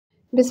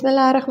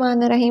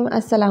Bismillahirrahmanirrahim.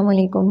 Assalamu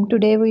alaikum.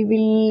 Today we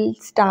will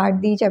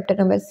start the chapter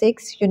number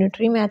 6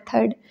 unitary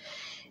method.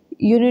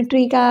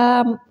 Unitary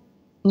का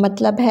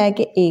मतलब है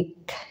कि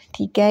एक,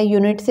 ठीक है,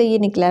 यूनिट से ये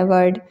निकला है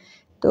वर्ड,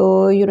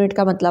 तो यूनिट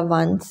का मतलब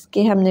वंस,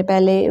 कि हमने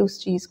पहले उस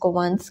चीज़ को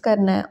वंस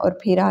करना है और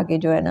फिर आगे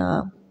जो है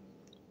ना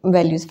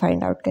वैल्यूज़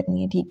फाइंड आउट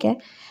करनी है, ठीक है.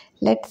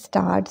 Let's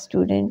start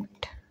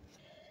student.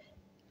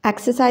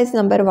 Exercise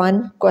number 1,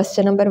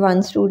 question number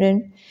 1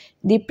 student.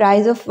 The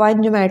price of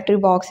one geometry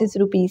box is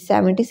rupees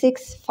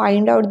 76.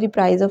 Find out the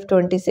price of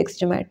 26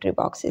 geometry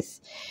boxes.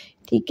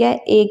 ठीक है,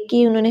 एक की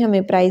उन्होंने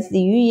हमें प्राइस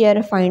दी हुई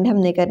है, फाइंड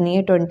हमने करनी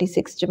है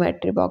 26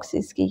 ज्योमेट्री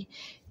बॉक्सेस की,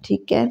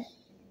 ठीक है.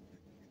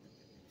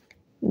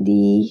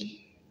 दी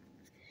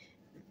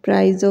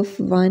price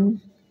of one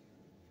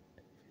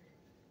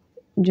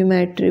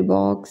geometry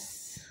box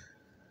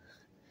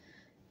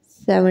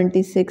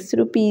 76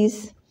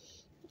 rupees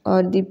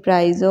और the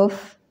price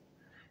of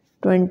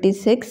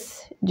 26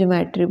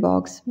 geometry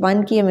box.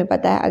 One की हमें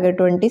पता है, अगर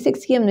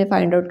 26 की हमने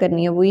फाइंड आउट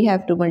करनी है we have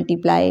to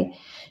multiply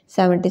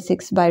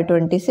 76 by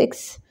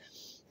 26,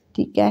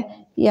 ठीक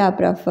है. या आप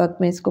रफ वर्क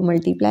में इसको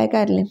मल्टीप्लाई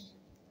कर लें.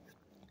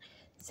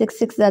 6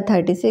 6 ज़ा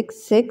 36,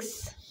 6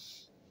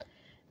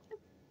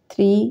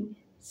 3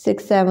 6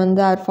 7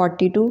 ज़ा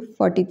 42,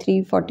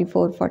 43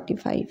 44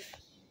 45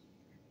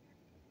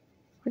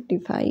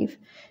 45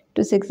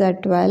 2 6 ज़ा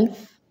 12,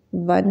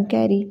 1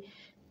 कैरी,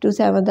 2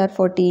 7 are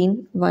 14,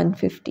 1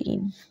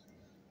 15,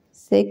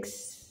 6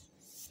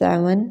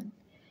 7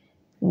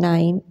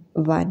 9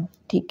 1,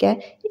 ठीक है.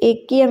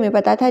 एक की हमें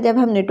पता था, जब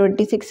हमने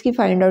 26 की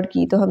फाइंड आउट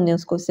की तो हमने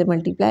उसको उससे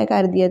मल्टीप्लाई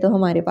कर दिया, तो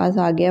हमारे पास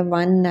आ गया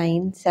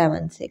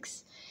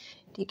 1976,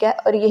 ठीक है.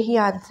 और यही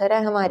आंसर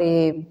है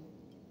हमारे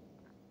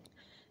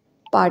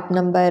पार्ट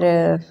नंबर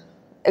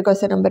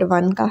क्वेश्चन नंबर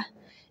 1 का,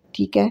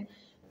 ठीक है.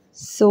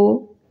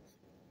 सो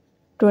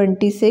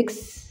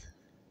 26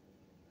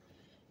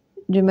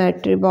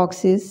 geometry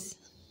boxes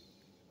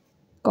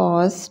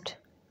cost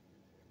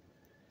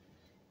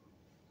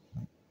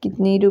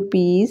कितनी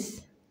रुपीज़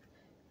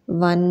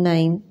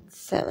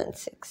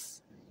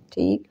 1976,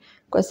 ठीक.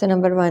 Question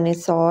number 1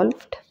 is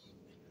solved.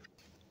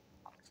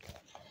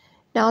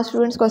 Now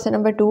students, question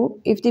number 2.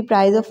 If the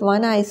price of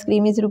one ice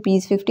cream is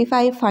rupees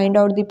 55, find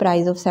out the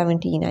price of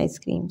 17 ice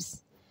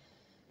creams.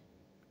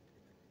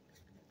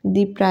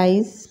 The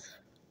price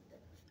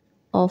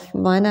of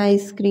one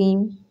ice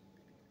cream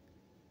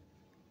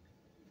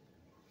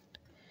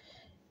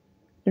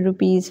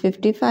rupees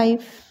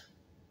 55,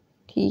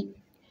 ठीक.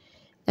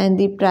 And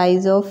the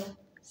price of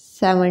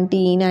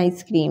 17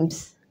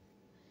 ice creams.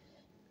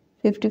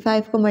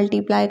 55 को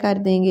multiply कर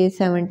देंगे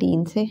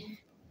 17 से,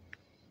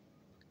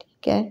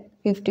 ठीक है.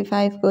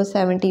 55 को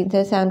 17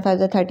 से, 7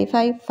 5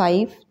 35,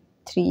 5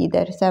 3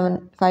 इधर, 7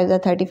 5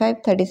 35,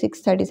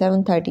 36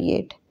 37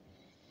 38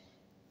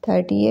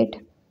 38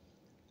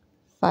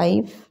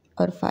 5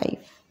 और 5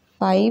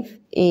 5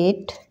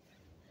 8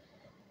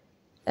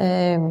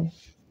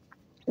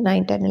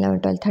 9 10 11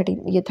 12 13,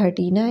 ये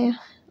 13 आया,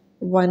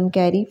 1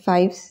 कैरी,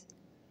 5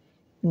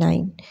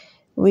 9,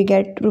 वी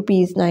गेट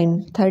रुपीज़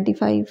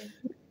 935,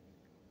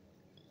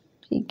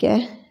 ठीक है.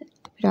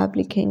 फिर आप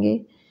लिखेंगे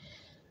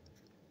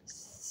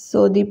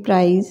so the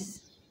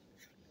price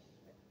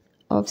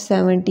of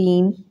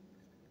 17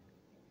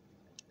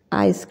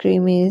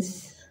 ice cream is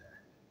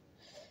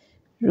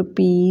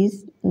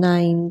rupees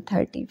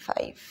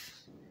 935,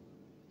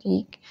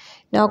 ठीक.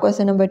 Now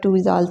question number 2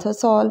 is also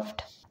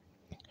solved.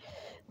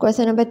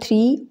 Question number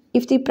 3.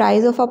 If the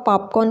price of a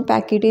popcorn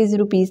packet is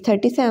rupees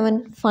 37,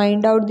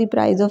 find out the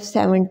price of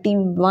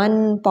 71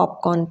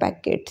 popcorn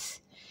packets.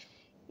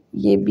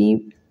 ये भी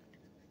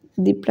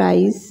the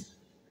price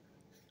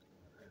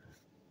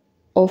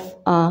of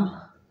a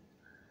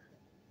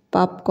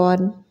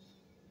popcorn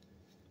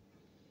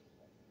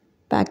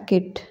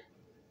packet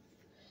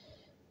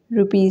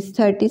rupees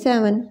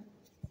 37.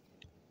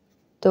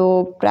 तो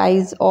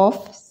price of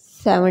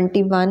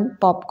 71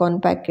 popcorn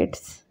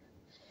packets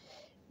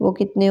वो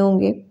कितने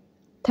होंगे,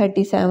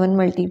 37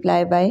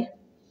 multiply by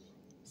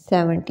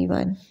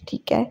 71,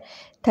 ठीक है.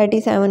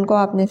 37 को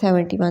आपने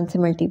 71 से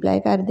मल्टीप्लाई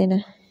कर देना,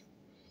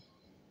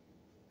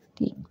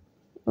 ठीक.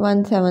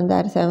 1 7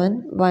 ज़ार 7,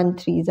 1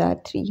 3 ज़ार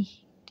 3,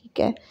 ठीक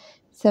है.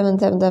 7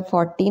 7 ज़ार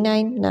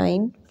 49,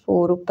 9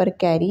 4 ऊपर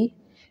कैरी,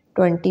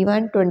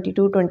 21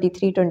 22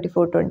 23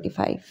 24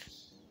 25,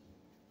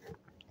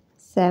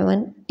 7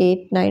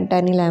 8 9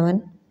 10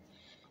 11,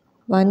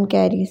 1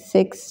 carry,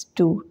 6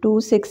 2 2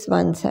 6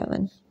 1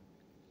 7,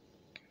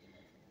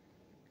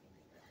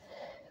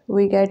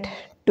 we get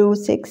 2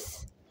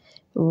 6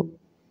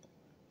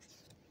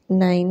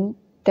 9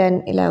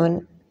 10 11,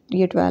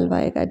 ये 12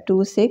 आएगा,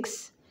 2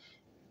 6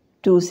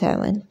 2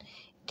 7,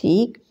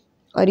 ठीक.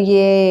 और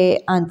ये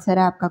आंसर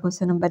है आपका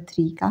क्वेश्चन नंबर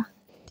 3 का,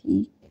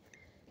 ठीक.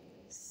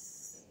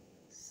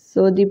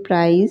 So the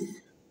price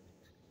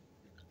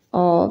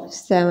of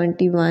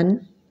 71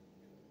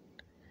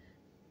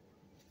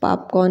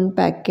 popcorn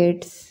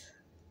packets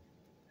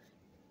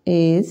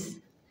is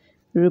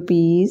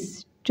rupees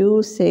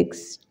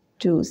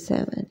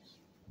 2627,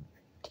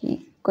 ठीक.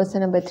 Question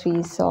number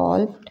 3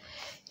 solve.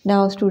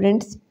 Now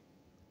students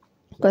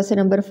question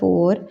number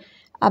 4,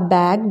 अ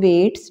बैग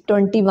वेट्स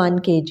 21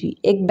 kg,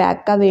 एक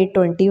बैग का वेट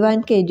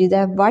 21 kg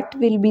है, what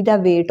will be the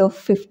weight of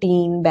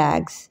 15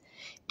 bags.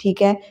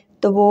 ठीक है,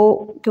 तो वो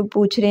क्यों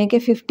पूछ रहे हैं कि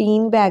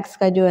 15 बैग्स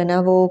का जो है ना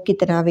वो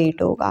कितना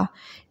वेट होगा।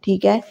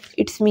 ठीक है,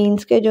 इट्स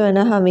मीन्स के जो है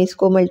ना हम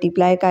इसको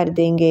मल्टीप्लाई कर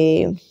देंगे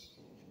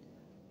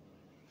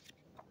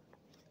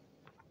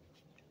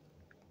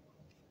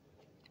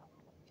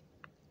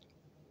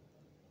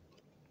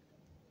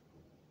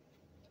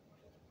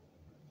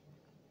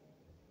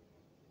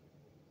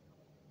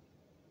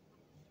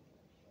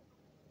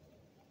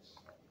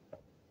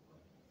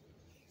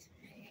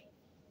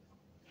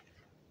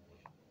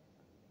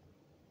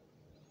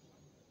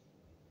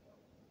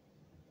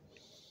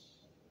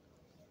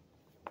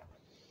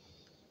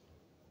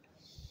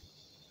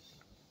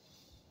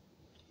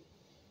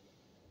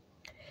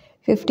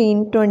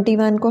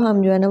 21 को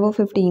हम जो है ना वो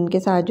 15 के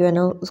साथ जो है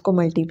ना उसको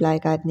मल्टीप्लाई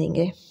कर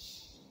देंगे।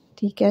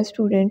 ठीक है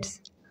स्टूडेंट्स,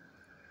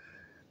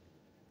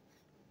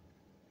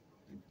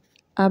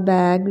 अ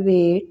बैग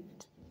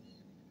वेट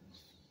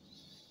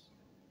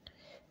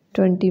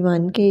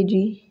 21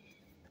 kg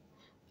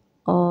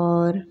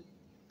और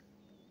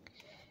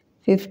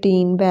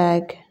 15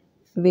 बैग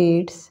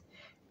वेट्स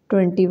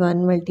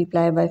 21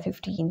 मल्टीप्लाई बाय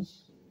 15।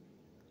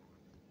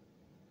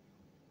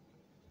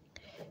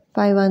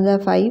 5 1 ज़ा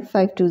 5,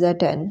 5 2 ज़ा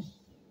 10।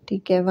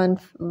 ठीक है, 1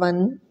 1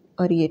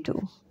 और ये 2,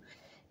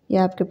 ये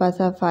आपके पास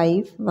आ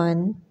 5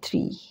 1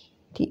 3।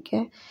 ठीक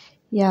है,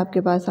 ये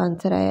आपके पास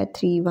आंसर आया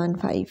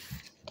 315।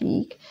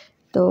 ठीक,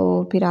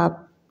 तो फिर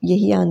आप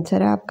यही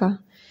आंसर है आपका,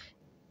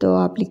 तो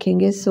आप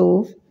लिखेंगे so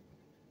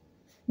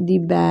the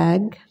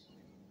bag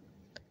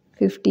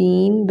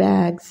 15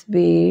 bags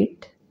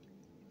weight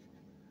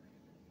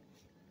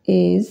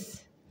is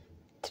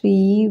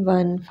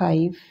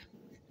 315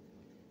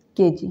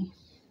 kg।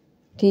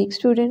 ठीक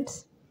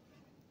students,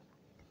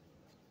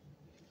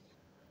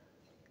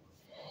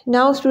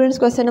 now students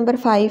question number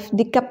 5,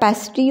 the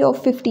capacity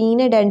of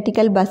 15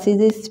 identical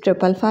buses is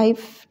 555।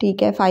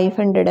 ठीक है,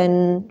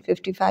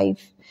 555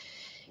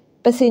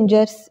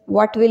 passengers,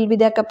 what will be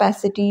the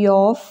capacity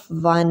of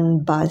one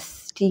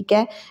बस। ठीक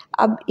है,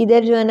 अब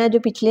इधर जो है ना जो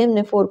पिछले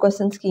हमने 4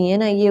 क्वेश्चंस किए हैं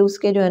ना ये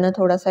उसके जो है ना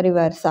थोड़ा सा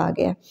रिवर्स आ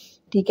गया।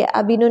 ठीक है,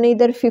 अब इन्होंने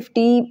इधर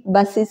 50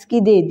 बसेस की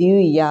दे दी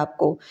हुई है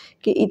आपको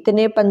कि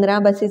इतने 15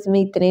 बसेस में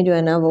इतने जो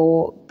है ना वो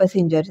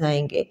पैसेंजर्स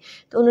आएंगे,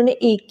 तो उन्होंने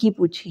एक की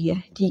पूछी है।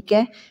 ठीक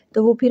है,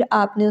 तो वो फिर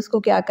आपने उसको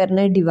क्या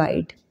करना है,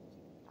 डिवाइड।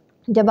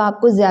 जब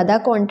आपको ज़्यादा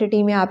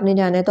क्वांटिटी में आपने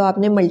जाना है तो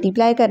आपने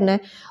मल्टीप्लाई करना है,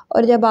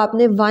 और जब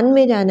आपने 1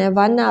 में जाना है,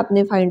 1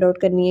 आपने फाइंड आउट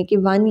करनी है कि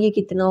 1 ये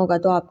कितना होगा,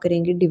 तो आप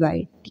करेंगे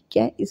डिवाइड। ठीक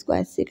है, इसको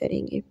ऐसे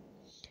करेंगे,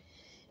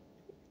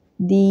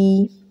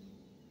 दी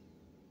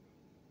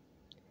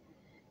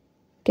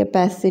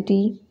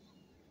capacity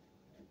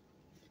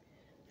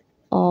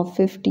of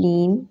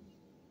 15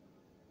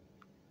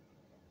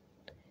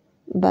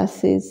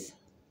 buses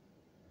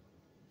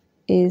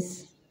is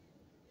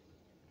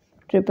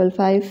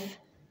 555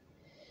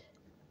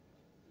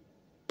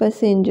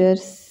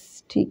 passengers.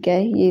 ठीक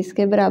है, ये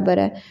इसके बराबर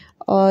है,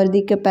 और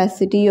द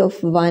कैपेसिटी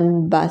ऑफ वन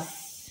बस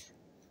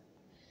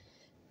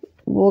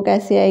वो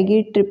कैसे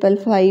आएगी,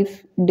 555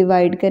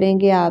 डिवाइड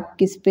करेंगे आप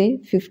किस पे,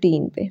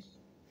 15 पे।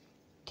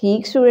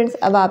 ठीक स्टूडेंट्स,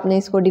 अब आपने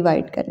इसको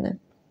डिवाइड करना है,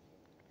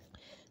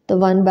 तो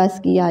वन बस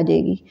की आ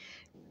जाएगी।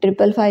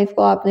 555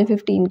 को आपने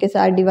 15 के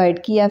साथ डिवाइड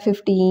किया,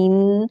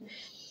 15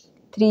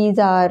 3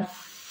 ज़ार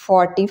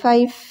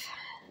 45।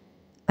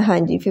 हाँ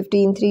जी,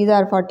 15 3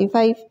 ज़ार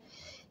 45,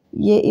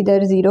 ये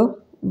इधर 0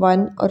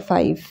 1 और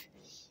 5।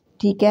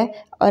 ठीक है,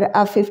 और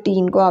अब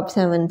 15 को आप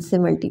 7 से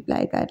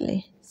मल्टीप्लाई कर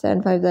लें,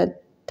 7 5 ज़ार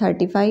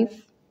 35,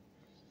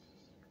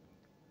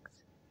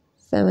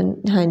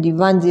 7 हाँ जी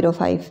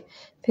 105,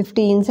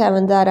 15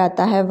 7 ज़ार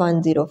आता है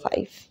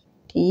 105।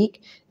 ठीक,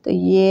 तो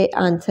ये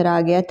आंसर आ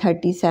गया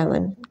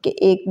 37 कि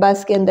एक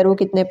बस के अंदर वो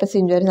कितने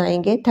पैसेंजर्स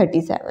आएंगे,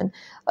 37।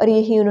 और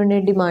यही उन्होंने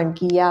डिमांड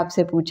की है,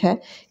 आपसे पूछा है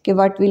कि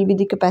what will be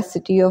the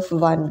capacity of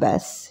one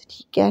बस।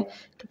 ठीक है,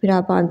 तो फिर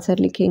आप आंसर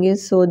लिखेंगे,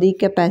 so the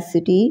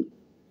capacity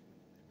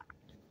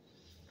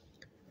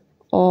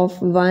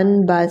of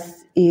one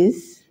बस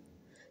इज़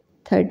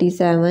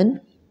 37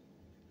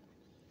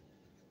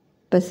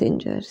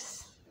 पैसेंजर्स।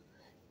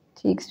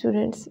 ठीक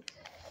students,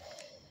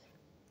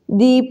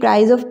 the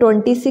price of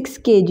 26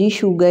 kg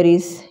sugar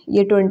is,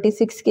 ये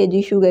 26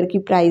 kg शुगर की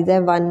प्राइस है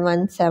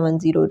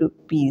 1170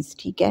 रुपीज़।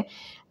 ठीक है,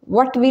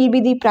 what will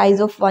be the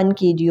price of 1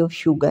 kg of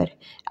sugar.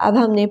 अब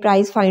हमने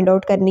प्राइस फाइंड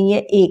आउट करनी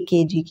है 1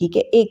 kg की, कि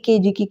 1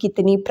 kg की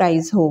कितनी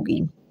प्राइस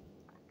होगी,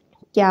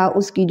 क्या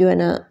उसकी जो है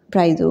ना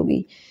प्राइस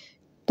होगी।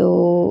 तो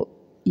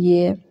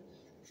ये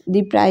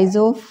the price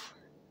of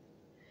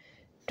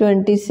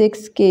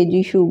 26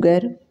 kg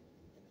sugar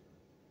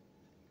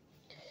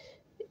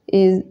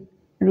is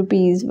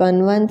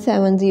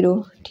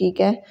 ₹1170। ठीक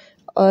है,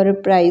 और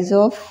price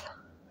of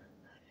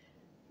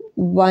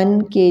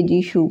 1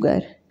 kg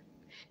sugar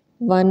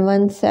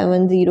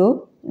 1170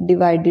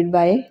 divided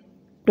by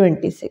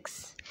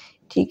 26।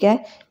 ठीक है,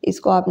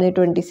 इसको आपने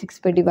 26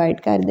 पे डिवाइड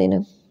कर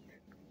देना,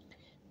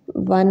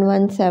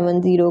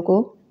 1170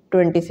 को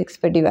 26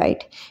 पे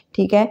डिवाइड,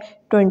 ठीक है।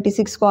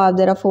 26 को आप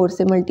ज़रा 4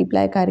 से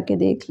मल्टीप्लाई करके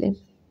देख लें।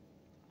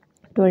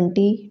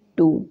 22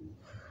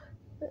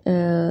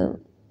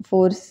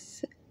 4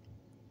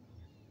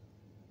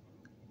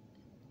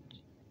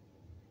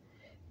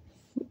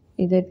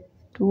 इधर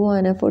 2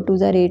 आना, 4 2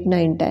 ज़ार 8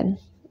 9 10,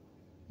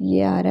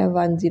 ये आ रहा है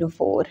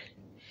 104,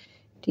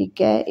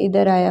 ठीक है।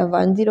 इधर आया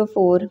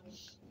 104,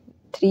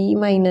 3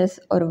 माइनस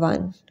और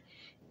 1,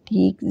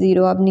 ठीक,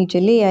 0 आप नीचे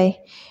ले आए।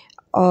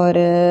 और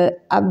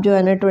अब जो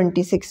है ना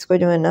 26 को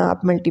जो है ना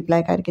आप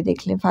मल्टीप्लाई करके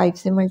देख लें, 5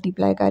 से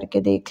मल्टीप्लाई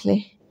करके देख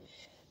लें।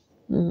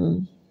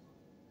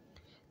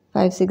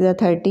 5 6 ज़ा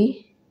 30,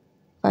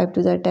 5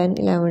 2 ज़ा 10,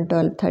 11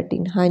 12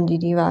 13, हाँ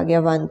जी आ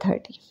गया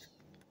 130,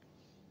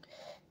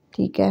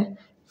 ठीक है।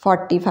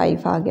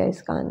 45 आ गया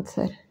इसका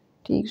आंसर,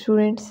 ठीक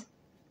स्टूडेंट्स।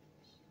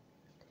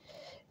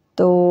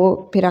 तो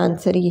फिर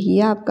आंसर यही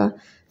है आपका।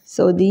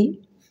 सो दी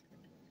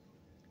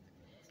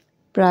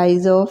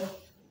price of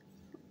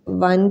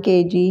 1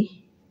 kg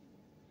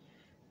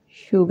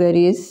sugar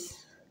is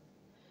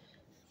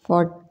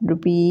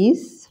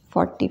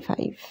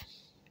 ₹45.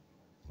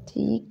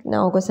 ठीक,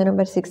 now question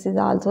number 6 is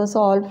also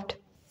solved.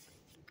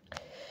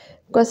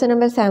 Question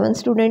number 7,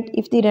 student,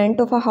 if the rent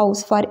of a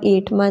house for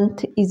 8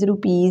 months is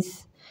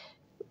rupees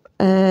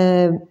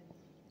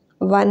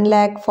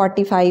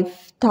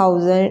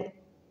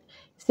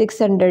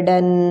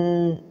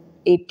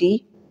 1,45,680,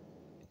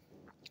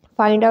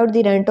 find out the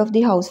rent of the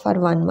house for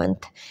 1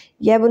 month.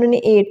 यह अब उन्होंने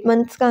 8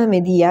 months का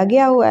हमें दिया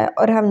गया हुआ है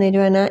और हमने जो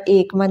है ना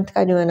 1 मंथ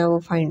का जो है ना वो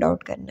फाइंड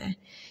आउट करना है,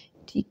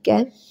 ठीक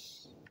है।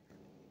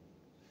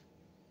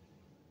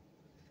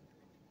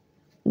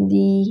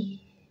 The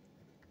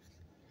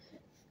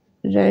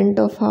rent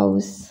of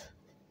house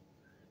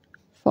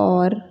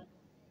for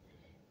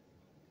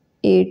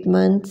 8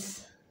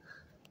 months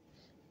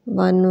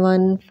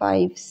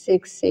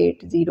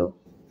 115,680,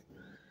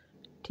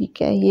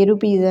 ठीक है, ये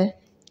रुपीज़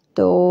है।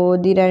 तो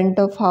the rent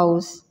of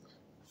house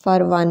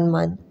for 1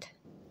 month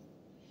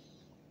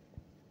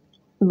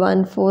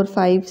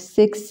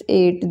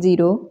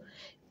 145,680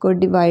 को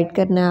डिवाइड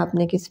करना है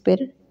आपने किस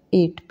पर,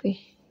 8 पे,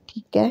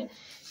 ठीक है।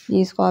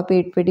 ये इसको आप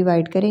 8 पे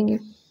डिवाइड करेंगे,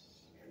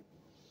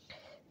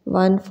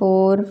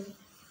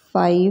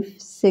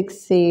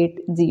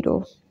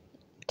 145,680,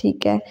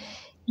 ठीक है।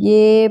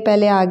 ये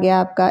पहले आ गया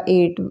आपका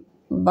 8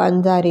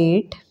 1 ज़ार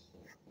 8,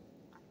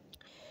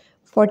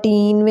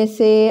 14 में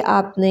से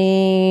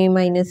आपने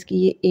माइनस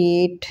किए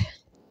 8,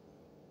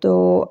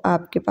 तो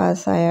आपके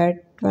पास आया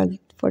 12,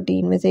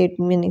 14 में से 8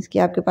 माइनस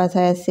किया आपके पास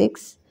आया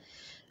 6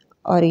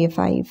 और ये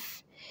 5,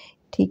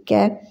 ठीक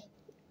है।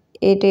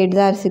 8 8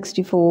 ज़ार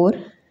 64,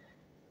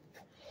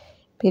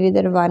 फिर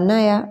इधर 1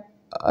 आया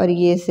और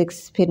ये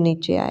 6 फिर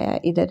नीचे आया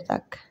इधर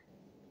तक,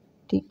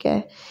 ठीक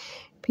है।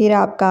 फिर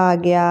आपका आ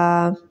गया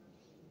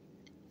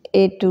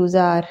 8 2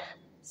 ज़ार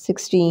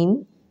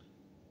 16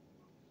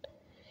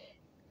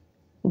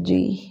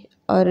 जी,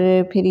 और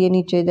फिर ये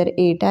नीचे इधर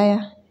 8 आया,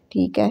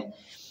 ठीक है।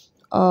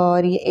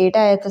 और ये 8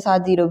 आया तो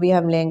 7 ज़ीरो भी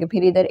हम लेंगे,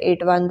 फिर इधर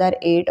 8 1 ज़ार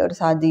 8 और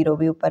 7 ज़ीरो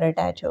भी ऊपर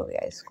अटैच हो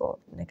गया, इसको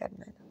हमने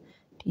करना है,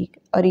 ठीक।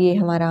 और ये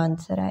हमारा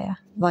आंसर आया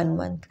 1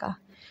 मंथ का,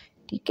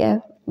 ठीक है।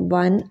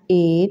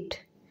 18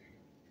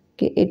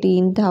 के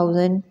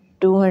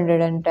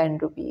 18,210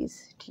 रुपीज़,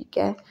 ठीक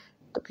है।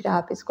 तो फिर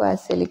आप इसको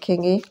ऐसे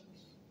लिखेंगे,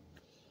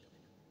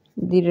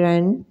 the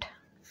rent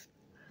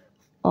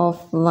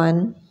of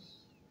 1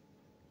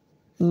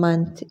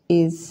 month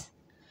is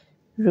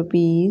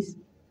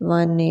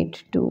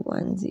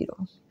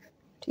 ₹18210,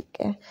 ठीक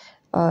है।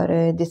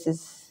 और this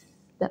is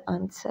the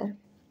answer.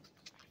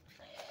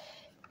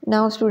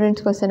 Now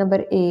students, question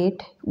number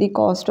 8, the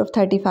cost of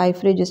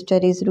 35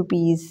 register is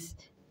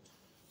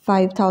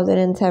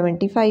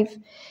 ₹5,075,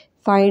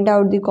 find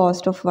out the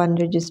cost of 1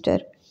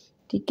 register,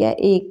 ठीक है।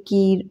 एक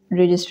की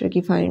रजिस्टर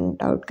की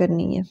फाइंड आउट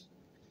करनी है।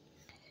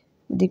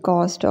 The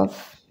cost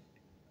of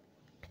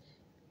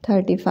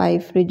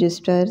 35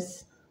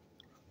 registers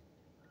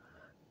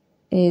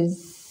is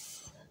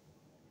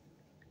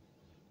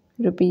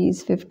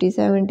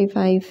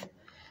 ₹5075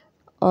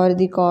 और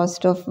the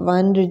cost of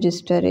 1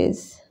 register is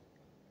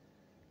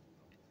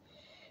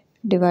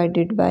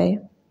divided by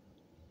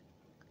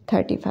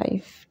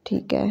 35,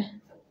 ठीक है।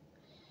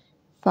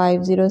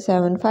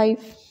 5075,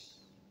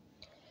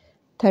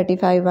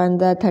 35 1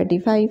 ज़ा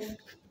 35,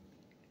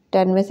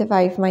 10 में से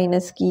 5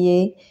 माइनस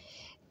किए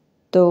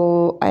तो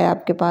आया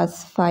आपके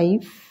पास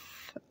 5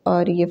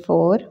 और ये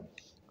 4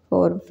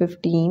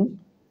 15,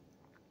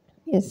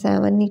 ये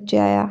 7 नीचे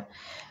आया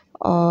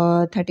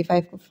और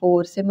 35 को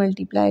 4 से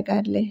मल्टीप्लाई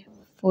कर ले,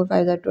 4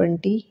 5 ज़ा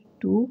 22,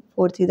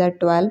 4 6 ज़ा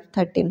 12,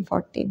 13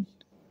 14,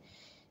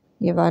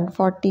 ये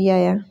 140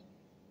 आया।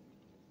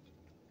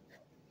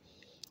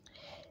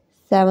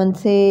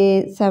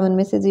 7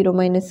 में से 0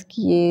 माइनस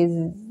किए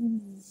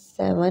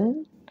 7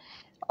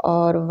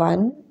 और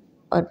 1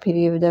 और फिर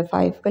ये इधर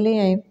 5 को ले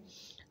आए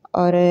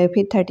और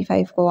फिर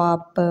 35 को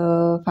आप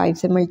 5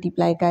 से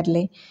मल्टीप्लाई कर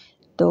लें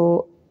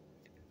तो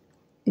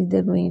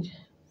इधर में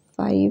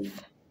 5,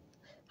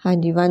 हाँ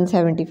जी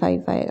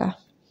 175 आएगा।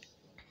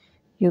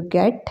 यू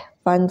गेट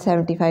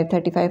 175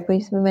 35 को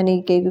इसमें मैंने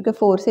किया क्योंकि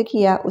 4 से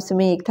किया,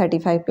 उसमें एक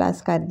 35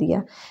 प्लस कर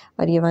दिया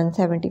और ये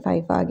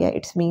 175 आ गया।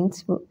 इट्स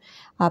मीन्स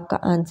आपका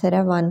आंसर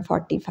है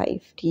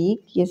 145।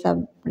 ठीक, ये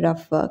सब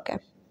रफ वर्क है।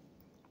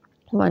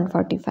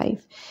 145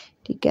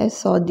 ठीक है।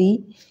 सो दी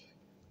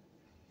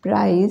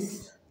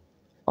price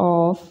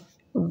of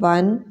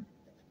one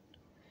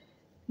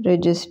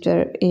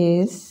register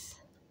is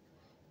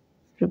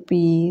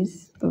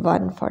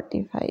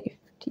 ₹145।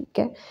 ठीक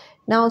है।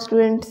 Now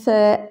students,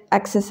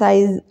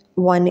 exercise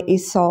 1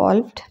 is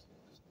solved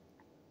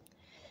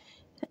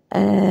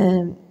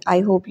and I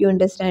hope you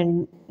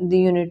understand the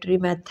unitary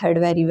method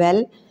very well।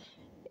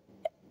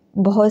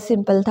 बहुत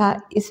सिंपल था।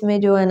 इसमें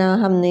जो है ना,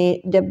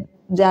 हमने जब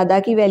ज़्यादा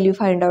की वैल्यू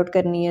फाइंड आउट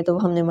करनी है तो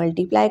हमने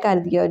मल्टीप्लाई कर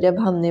दिया, और जब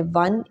हमने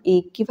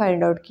एक की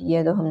फाइंड आउट की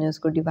है तो हमने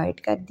उसको डिवाइड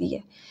कर दी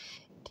है।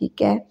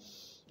 ठीक है।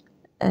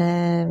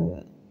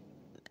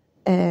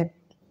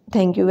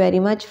 Thank you very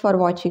much for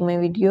watching my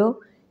video.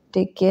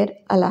 Take care.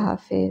 Allah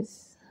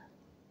Hafiz.